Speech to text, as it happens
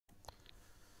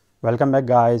Welcome back,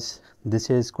 guys.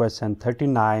 This is question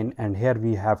 39 and here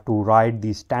we have to write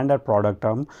the standard product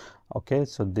term. Okay,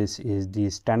 so this is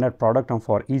the standard product term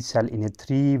for each cell in a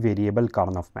 3-variable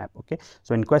Karnaugh map. Okay,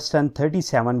 so in question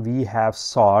 37 we have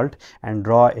solved and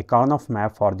draw a Karnaugh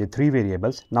map for the 3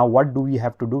 variables. Now what do we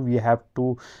have to do? We have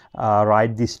to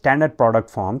write the standard product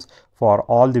forms for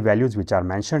all the values which are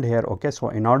mentioned here. Okay, so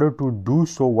in order to do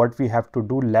so, what we have to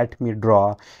do, let me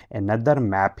draw another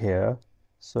map here.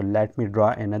 So let me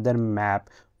draw another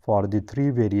map for the 3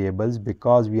 variables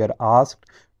because we are asked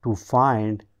to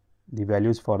find the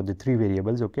values for the 3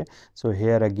 variables. Okay, so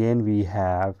here again we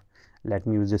have, let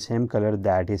me use the same color,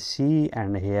 that is C,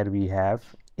 and here we have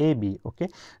AB. Okay,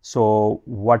 so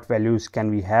what values can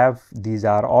we have? These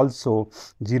are also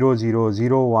 0 0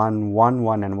 0 1 1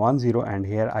 1 and 1 0, and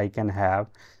here I can have,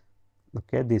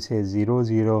 okay, this is 0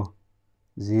 0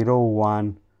 0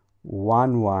 1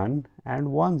 1 1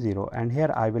 and 1 0, and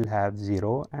here I will have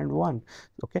 0 and 1.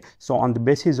 Okay, so on the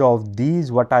basis of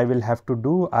these, what I will have to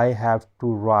do, I have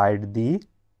to write the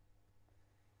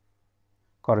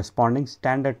corresponding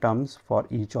standard terms for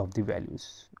each of the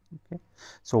values. Okay,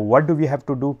 so what do we have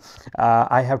to do?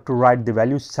 I have to write the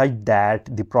values such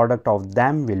that the product of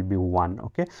them will be 1.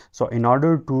 Okay, so in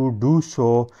order to do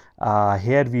so,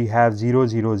 here we have 0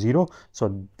 0 0,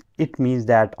 so it means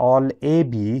that all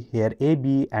AB, here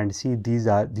AB and C,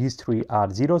 these three are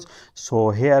zeros,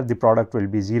 so here the product will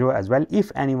be 0 as well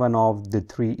if any one of the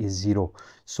 3 is 0.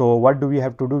 So what do we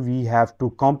have to do? We have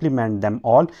to complement them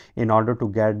all in order to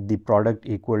get the product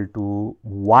equal to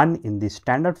 1 in the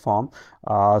standard form.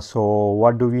 So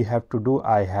what do we have to do?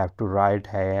 I have to write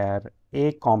here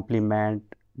A complement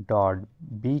dot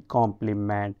B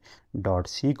complement dot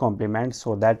C complement,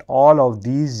 so that all of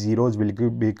these zeros will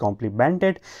be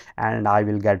complemented and I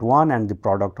will get 1 and the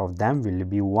product of them will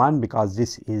be 1, because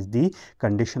this is the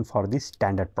condition for the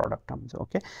standard product terms.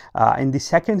 Okay, in the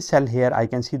second cell here I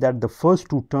can see that the first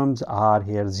 2 terms are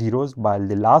here zeros, while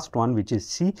the last one, which is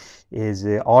C, is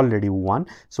already 1.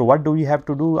 So what do we have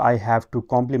to do? I have to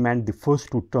complement the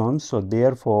first 2 terms, so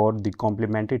therefore the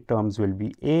complemented terms will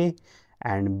be A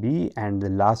and B, and the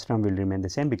last term will remain the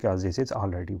same because this is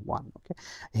already 1. Okay,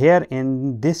 here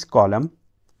in this column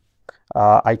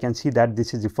I can see that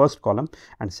this is the first column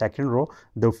and second row.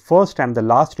 The first and the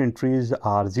last entries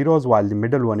are zeros while the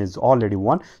middle one is already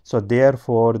 1. So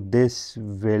therefore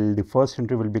the first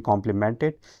entry will be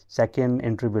complemented, second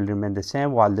entry will remain the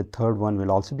same, while the third one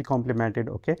will also be complemented.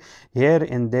 Okay, here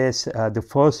in this the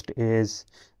first is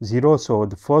 0, so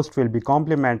the first will be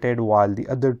complemented while the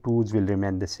other twos will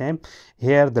remain the same.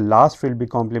 Here the last will be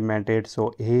complemented,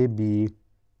 so A, B,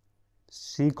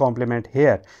 C complement.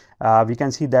 Here we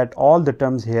can see that all the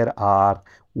terms here are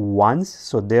ones,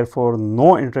 so therefore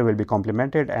no entry will be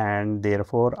complemented and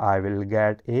therefore I will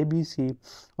get A, B, C.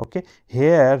 Okay,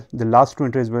 here the last 2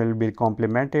 entries will be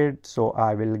complemented, so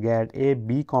I will get A,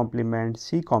 B complement,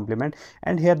 C complement,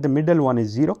 and here the middle one is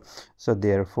 0, so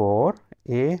therefore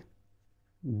A,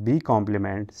 B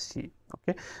complement, C.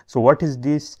 Okay, so what is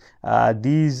this?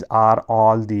 These are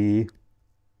all the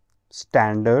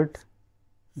standard,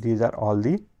 these are all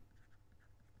the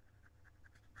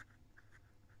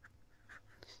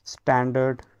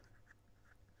standard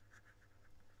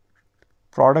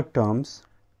product terms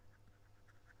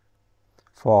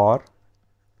for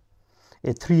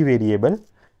a 3-variable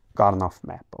Karnaugh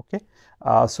map. Okay,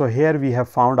 so here we have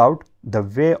found out the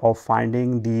way of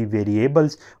finding the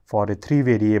variables for a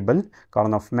 3-variable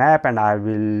Karnaugh map, and I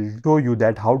will show you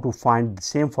that how to find the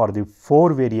same for the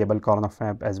 4-variable Karnaugh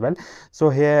map as well. So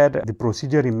here the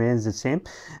procedure remains the same,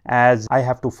 as I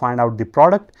have to find out the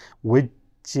product which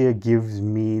gives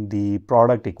me the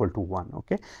product equal to 1.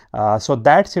 Okay, so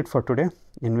that's it for today,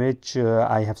 in which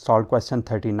I have solved question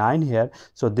 39 here.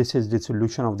 So this is the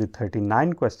solution of the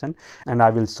 39 question, and I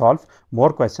will solve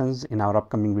more questions in our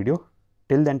upcoming video.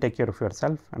 Till then, take care of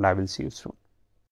yourself and I will see you soon.